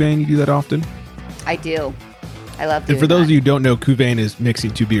of Cuvée? You do that often? I do. I love doing And for those that. of you who don't know, Cuvée is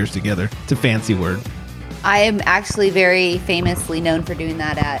mixing two beers together. It's a fancy word. I am actually very famously known for doing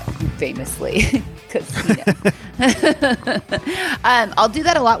that famously. Because, I'll do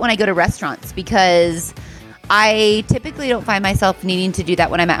that a lot when I go to restaurants because I typically don't find myself needing to do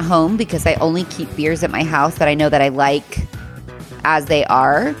that when I'm at home because I only keep beers at my house that I know that I like as they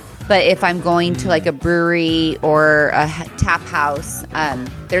are. But if I'm going to like a brewery or a tap house,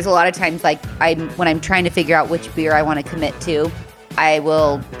 there's a lot of times like when I'm trying to figure out which beer I want to commit to,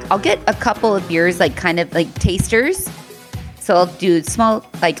 I'll get a couple of beers like kind of like tasters. So I'll do small,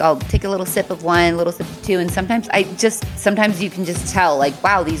 like I'll take a little sip of one, a little sip of two, and sometimes you can just tell like,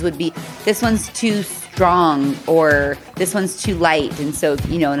 wow, this one's too strong or this one's too light, and so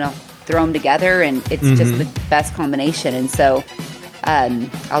and I'll throw them together and it's just the best combination. And so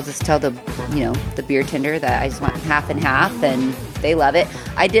I'll just tell the beer tender that I just want half and half, and they love it.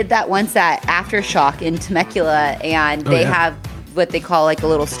 I did that once at Aftershock in Temecula, and they have what they call like a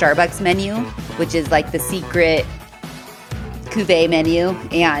little Starbucks menu, which is like the secret Cuvée menu,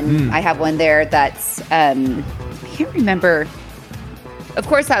 and I have one there that's I can't remember. Of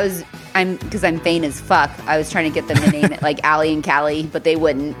course, I was because I'm vain as fuck. I was trying to get them to name it like Allie and Callie, but they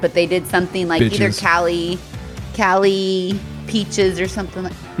wouldn't. But they did something like either Callie Peaches or something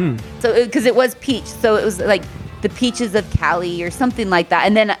like. So because it was Peach, so it was like the Peaches of Callie or something like that.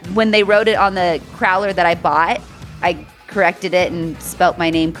 And then when they wrote it on the crowler that I bought, I corrected it and spelt my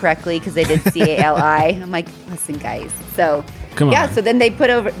name correctly because they did CALI. I'm like, listen, guys. So Come on. yeah. So then they put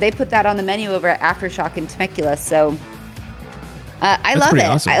that on the menu over at Aftershock in Temecula. So I love it.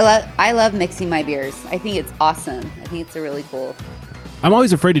 Awesome. I love mixing my beers. I think it's awesome. I think it's a really cool. I'm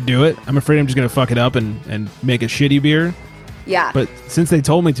always afraid to do it. I'm afraid I'm just going to fuck it up and make a shitty beer. Yeah. But since they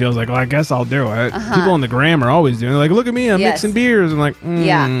told me to, I was like, well, I guess I'll do it. People on the gram are always doing it. Like, look at me, I'm mixing beers. I'm like,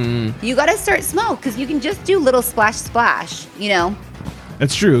 yeah. You got to start small because you can just do little splash, you know.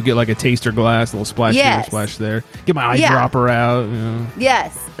 That's true. Get like a taster glass, a little splash here, splash there. Get my eyedropper out. You know.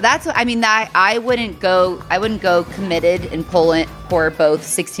 Yes. That's what I mean. I wouldn't go committed and pour both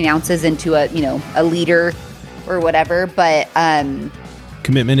 16 ounces into a liter or whatever. But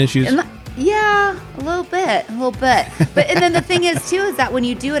commitment issues. Yeah, a little bit. But and then the thing is too is that when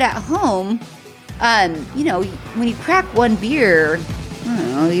you do it at home, when you crack one beer, I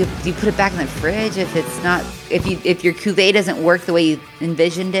don't know, you put it back in the fridge if your cuvee doesn't work the way you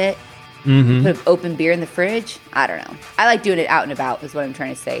envisioned it. Mm-hmm. Put an open beer in the fridge. I don't know. I like doing it out and about. Is what I'm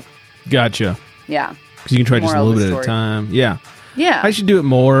trying to say. Gotcha. Yeah. Because you can try just a little bit at a time. Yeah. Yeah. I should do it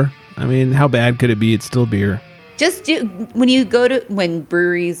more. I mean, how bad could it be? It's still beer. Just do when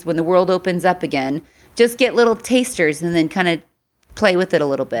the world opens up again. Just get little tasters and then kind of play with it a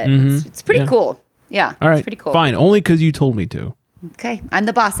little bit. Mm-hmm. It's pretty cool. Yeah. All right. It's pretty cool. Fine. Only because you told me to. Okay. I'm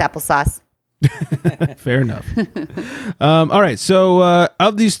the boss, applesauce. Fair enough. All right. So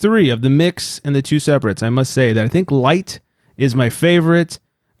of these three, of the mix and the two separates, I must say that I think light is my favorite.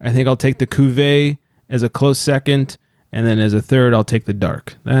 I think I'll take the cuvee as a close second. And then as a third, I'll take the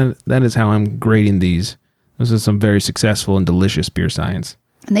dark. That is how I'm grading these. This is some very successful and delicious beer science.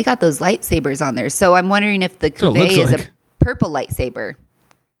 And they got those lightsabers on there. So I'm wondering if the cuvee is a purple lightsaber.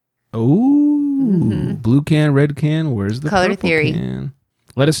 Oh, blue can, red can. Where's the Color purple theory? Can?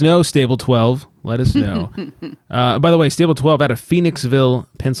 Let us know, Stable 12. Let us know. By the way, Stable 12 out of Phoenixville,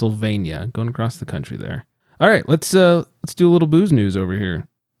 Pennsylvania, going across the country there. All right, let's do a little booze news over here.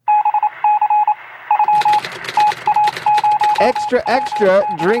 Extra, extra,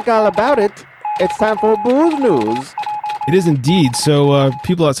 drink all about it. It's time for booze news. It is indeed. So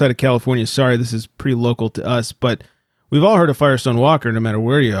people outside of California, sorry, this is pretty local to us, but we've all heard of Firestone Walker no matter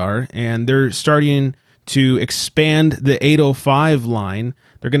where you are, and they're starting to expand the 805 line.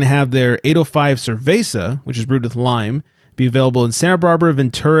 They're going to have their 805 Cerveza, which is brewed with lime, be available in Santa Barbara,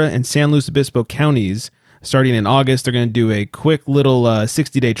 Ventura, and San Luis Obispo counties. Starting in August, they're going to do a quick little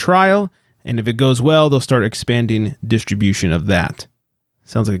 60-day trial, and if it goes well, they'll start expanding distribution of that.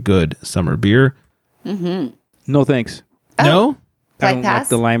 Sounds like a good summer beer. Mm-hmm. No thanks. No? I don't like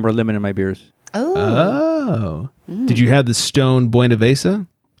the lime or lemon in my beers. Oh. Did you have the Stone Buenavesa?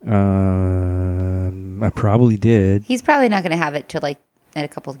 I probably did. He's probably not going to have it till like in a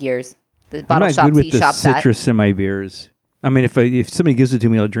couple of years. The I'm bottle not shops good with he the shops at. citrus in my beers. I mean, if somebody gives it to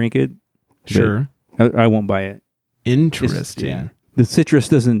me, I'll drink it. Sure. I won't buy it. Interesting. The citrus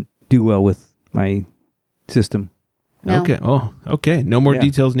doesn't do well with my system. No. Okay. Oh, okay. No more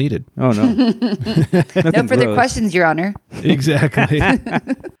details needed. Oh, no. No further questions, Your Honor. Exactly.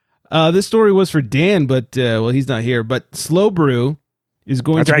 This story was for Dan, but, well, he's not here. But Slow Brew is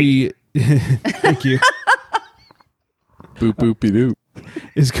going to be... Thank you. Boop, boopy doop.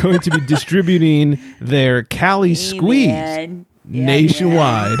 Is going to be distributing their Cali Squeeze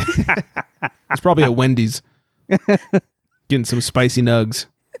nationwide. It's probably at Wendy's. Getting some spicy nugs.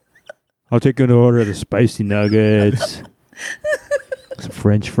 I'll take an order of the spicy nuggets. Some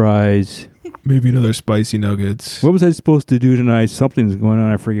French fries. Maybe another spicy nuggets. What was I supposed to do tonight? Something's going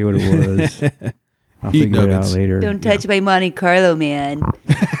on. I forget what it was. I'll Eat figure nuggets. it out later. Don't touch my Monte Carlo, man.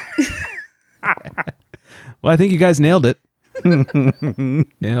 Well, I think you guys nailed it.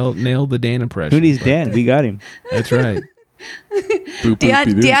 nailed the Dan impression. Who needs Dan? We got him. That's right.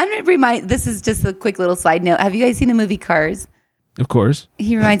 Dan this is just a quick little side note. Have you guys seen the movie Cars? Of course.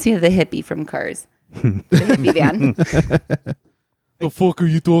 He reminds me of the hippie from Cars. The hippie van. The fuck are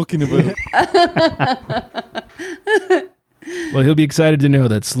you talking about? Well, he'll be excited to know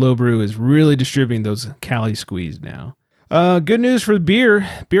that Slow Brew is really distributing those Cali Squeeze now. Good news for the beer.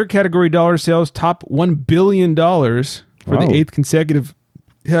 Beer category dollar sales top $1 billion for the eighth consecutive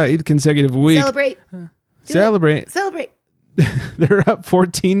week. Celebrate. They're up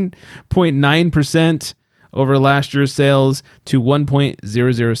 14.9% over last year's sales to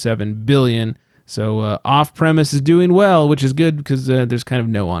 $1.007 billion. So off-premise is doing well, which is good because there's kind of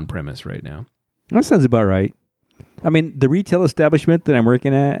no on-premise right now. That sounds about right. I mean, the retail establishment that I'm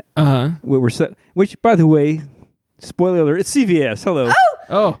working at, which, by the way, spoiler alert, it's CVS. Hello.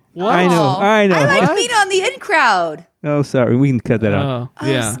 Oh, what? I know. I like being on the in crowd. Oh, sorry. We can cut that out.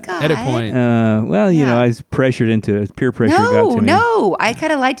 Yeah. Scott. Edit point. Well, you know, I was pressured into it. Peer pressure got to me. No. I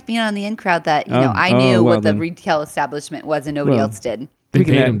kind of liked being on the in crowd that, I knew what the retail establishment was and nobody else did. They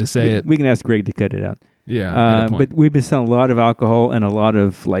paid him to say it. We can ask Greg to cut it out. Yeah. But we've been selling a lot of alcohol and a lot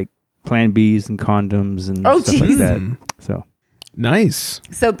of like Plan Bs and condoms and stuff like that. So nice.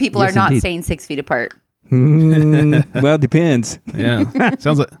 So people are not staying 6 feet apart. Well, it depends. Yeah.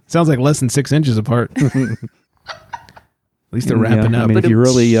 sounds like less than 6 inches apart. At least they're wrapping up. I mean, if you're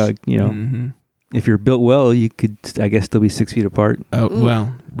really, if you're built well, you could, I guess, still be 6 feet apart. Oh,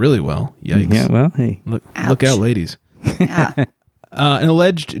 well, really well. Yikes. Yeah, well, hey. Look out, ladies. Yeah. An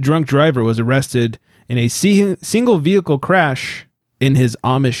alleged drunk driver was arrested in a single vehicle crash in his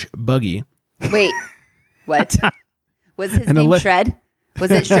Amish buggy. Wait, what? Was his name Shred? Was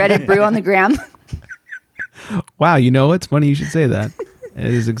it Shredded Brew on the gram? Wow, it's funny you should say that.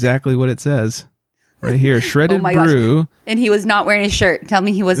 It is exactly what it says. Right here, Shredded Brew. Gosh. And he was not wearing a shirt. Tell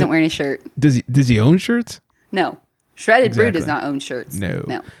me he wasn't wearing a shirt. Does he own shirts? No. Shredded Brew does not own shirts.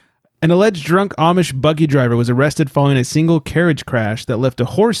 No. An alleged drunk Amish buggy driver was arrested following a single carriage crash that left a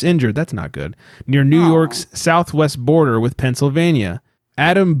horse injured, that's not good, near New York's southwest border with Pennsylvania.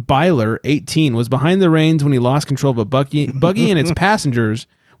 Adam Byler, 18, was behind the reins when he lost control of a buggy and its passengers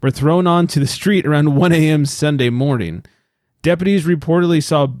were thrown onto the street around 1 a.m. Sunday morning. Deputies reportedly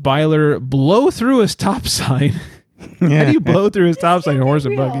saw Byler blow through a stop sign. How do you blow through a stop sign, horse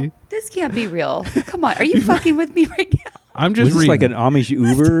and buggy? This can't be real. Come on. Are you fucking with me right now? I'm just Was this like an Amish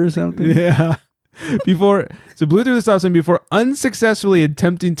Uber or something? Yeah. Blew through the stop sign before unsuccessfully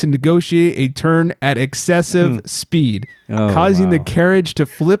attempting to negotiate a turn at excessive speed, causing the carriage to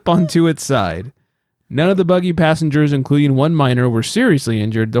flip onto its side. None of the buggy passengers, including one minor, were seriously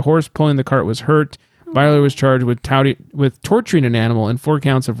injured. The horse pulling the cart was hurt. Byler was charged with torturing an animal and 4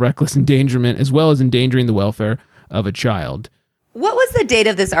 counts of reckless endangerment, as well as endangering the welfare of a child. What was the date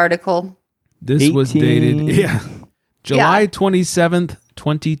of this article? This was dated, July 27th,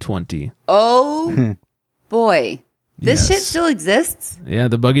 2020. Oh, boy. This shit still exists? Yeah,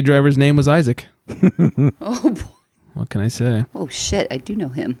 the buggy driver's name was Isaac. Oh, boy. What can I say? Oh, shit. I do know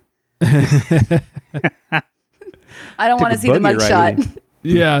him. I don't want to see the mugshot.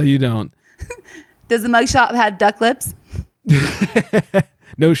 Yeah, you don't. Does the mugshot have duck lips?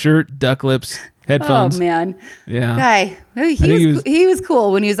 No shirt, duck lips, headphones. Oh, man. Yeah. Guy, he was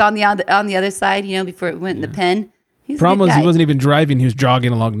cool when he was on the other side, before it went in the pen. Problem was he wasn't even driving. He was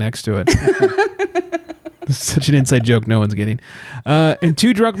jogging along next to it. Such an inside joke no one's getting. And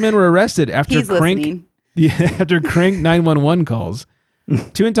 2 drunk men were arrested after crank 911 calls.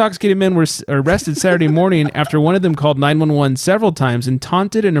 2 intoxicated men were arrested Saturday morning after one of them called 911 several times and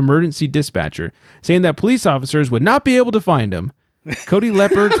taunted an emergency dispatcher, saying that police officers would not be able to find him. Cody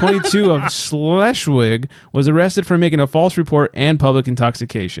Lepper, 22 of Schleswig, was arrested for making a false report and public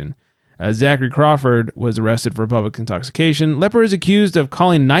intoxication. Zachary Crawford was arrested for public intoxication. Lepper is accused of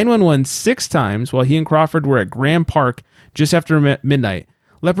calling 911 6 times while he and Crawford were at Graham Park just after midnight.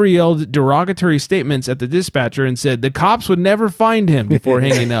 Lepper yelled derogatory statements at the dispatcher and said the cops would never find him before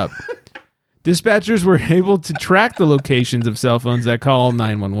hanging up. Dispatchers were able to track the locations of cell phones that call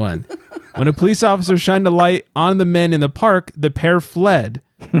 911. When a police officer shined a light on the men in the park, the pair fled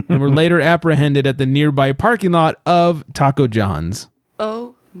and were later apprehended at the nearby parking lot of Taco John's.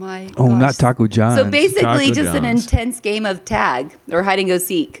 Oh my gosh. Oh, not Taco John's. So basically Taco just John's. an intense game of tag or hide and go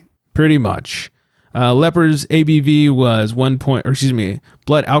seek. Pretty much. Lepper's ABV was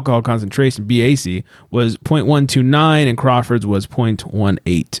blood alcohol concentration, BAC, was 0.129 and Crawford's was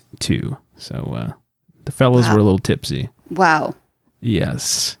 0.182. So the fellows were a little tipsy. Wow.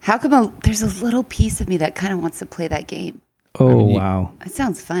 Yes. How come there's a little piece of me that kind of wants to play that game? Oh, wow. It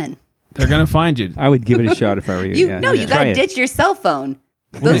sounds fun. They're going to find you. I would give it a shot if I were you. You got to ditch your cell phone.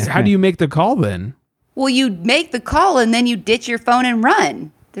 How do you make the call then? Well, you make the call and then you ditch your phone and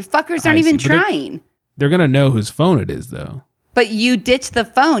run. The fuckers aren't even trying. They're going to know whose phone it is, though. But you ditch the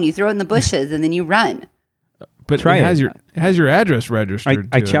phone, you throw it in the bushes, and then you run. But it has your address registered.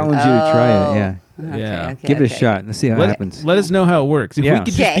 I challenge you to try it. Yeah. Okay, Give it a shot and see how it happens. Let us know how it works. If we could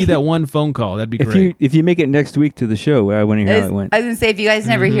just be that one phone call, that'd be great. If you make it next week to the show, I want to hear how it went. I was going to say, if you guys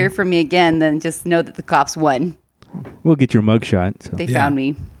never hear from me again, then just know that the cops won. We'll get your mugshot. So. They found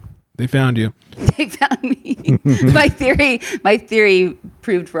me. They found you. They found me. My theory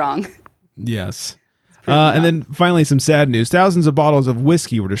proved wrong. Yes. And then finally, some sad news. Thousands of bottles of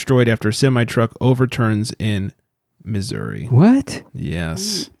whiskey were destroyed after a semi-truck overturns in Missouri. What?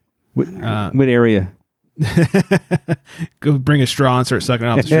 Yes. What area? Go bring a straw and start sucking it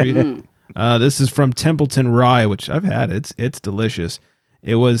off the street. This is from Templeton Rye, which I've had. It's delicious.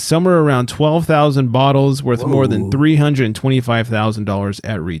 It was somewhere around 12,000 bottles worth more than $325,000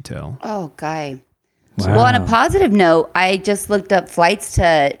 at retail. Oh, guy. Wow. Well, on a positive note, I just looked up flights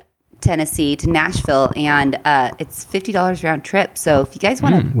to Tennessee, to Nashville, and it's $50 round trip. So if you guys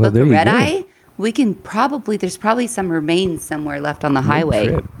want to book a red eye, we can there's probably some remains somewhere left on the highway.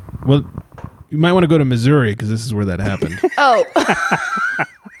 Trip. Well, you might want to go to Missouri because this is where that happened. Oh.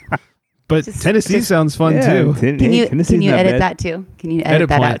 But Tennessee sounds fun too. Can you edit that too? Can you edit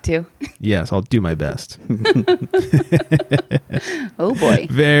that out too? Yes, I'll do my best. Oh boy.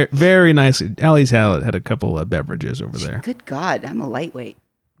 Very, very nice. Allie's had a couple of beverages over there. Good God, I'm a lightweight.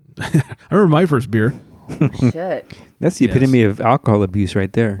 I remember my first beer. Shit. That's the epitome of alcohol abuse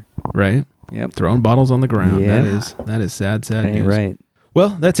right there. Right? Yep. Throwing bottles on the ground. Yeah. That is sad Ain't news. right. Well,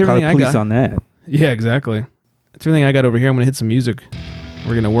 that's everything Call I the police got. on that. Yeah, exactly. That's everything I got over here. I'm going to hit some music.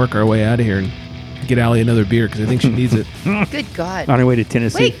 We're going to work our way out of here and get Allie another beer because I think she needs it. Good God. On our way to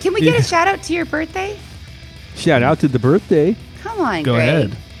Tennessee. Wait, can we get a shout out to your birthday? Shout out to the birthday. Come on, Go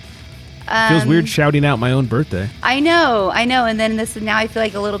Greg. ahead. Feels weird shouting out my own birthday. I know. And then now I feel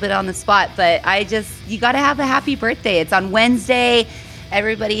like a little bit on the spot, but you got to have a happy birthday. It's on Wednesday.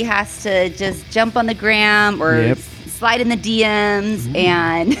 Everybody has to just jump on the gram or slide in the DMs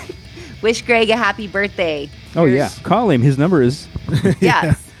and wish Greg a happy birthday. Oh, yeah. Call him. His number is...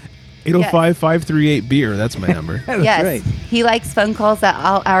 Yes. 805-538-BEER. That's my number. That's yes. right. He likes phone calls at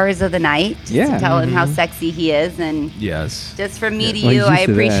all hours of the night just to tell him how sexy he is. And yes. just from me to Well, you, he's I used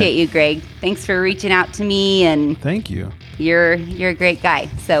to appreciate you, Greg. Thanks for reaching out to me. And thank you. You're a great guy.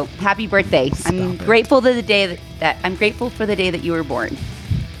 So happy birthday. I'm grateful to the day I'm grateful for the day that you were born.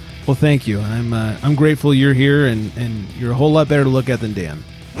 Well, thank you. I'm grateful you're here, and you're a whole lot better to look at than Dan.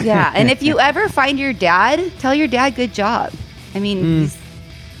 Yeah, and if you ever find your dad, tell your dad good job. I mean, he's,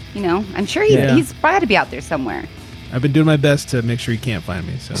 I'm sure he's got to be out there somewhere. I've been doing my best to make sure he can't find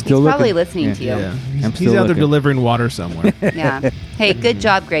me. So he's probably listening to you. Yeah, he's out there delivering water somewhere. Yeah. Hey, good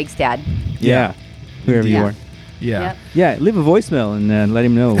job, Greg's dad. Yeah. Whoever you are. Yeah. Yep. Yeah, leave a voicemail and let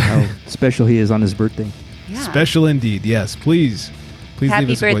him know how special he is on his birthday. Yeah. Special indeed. Yes, please. Happy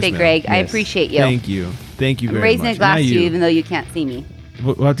leave us a voicemail. Greg. I appreciate you. Thank you. Thank you I'm very raising much. a glass Not to you you. even though you can't see me.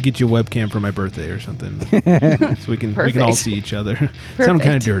 We'll have to get you a webcam for my birthday or something, so we can all Perfect. see each other. Sounded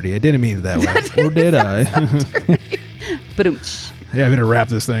kind of dirty. I didn't mean it that way, or did I? Ba-doom-tsh. Yeah, I better wrap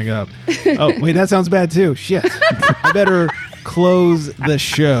this thing up. Oh wait, that sounds bad too. Shit, I better close the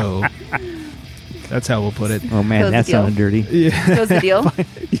show. That's how we'll put it. Oh man, Close that the deal. sounded dirty. Yeah. Close the deal.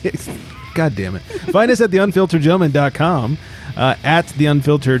 Yes. God damn it. Find us at theunfilteredgentleman.com, at The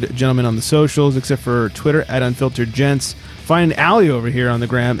Unfiltered Gentleman on the socials, except for Twitter at Unfiltered Gents. Find Allie over here on the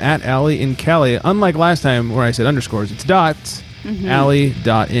gram at Allie in Cali. Unlike last time where I said underscores, it's dots.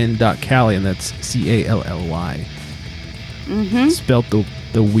 Allie.in.Cali, and that's Cally. Spelt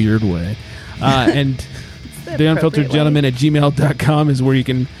the weird way. And theunfilteredgentleman at gmail.com is where you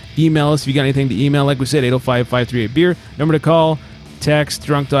can email us if you got anything to email. Like we said, 805-538-BEER. Number to call, text,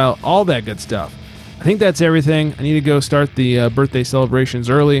 drunk dial, all that good stuff. I think that's everything. I need to go start the birthday celebrations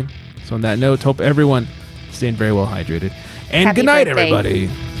early. So on that note, hope everyone staying very well hydrated. And Happy good night, birthday. everybody.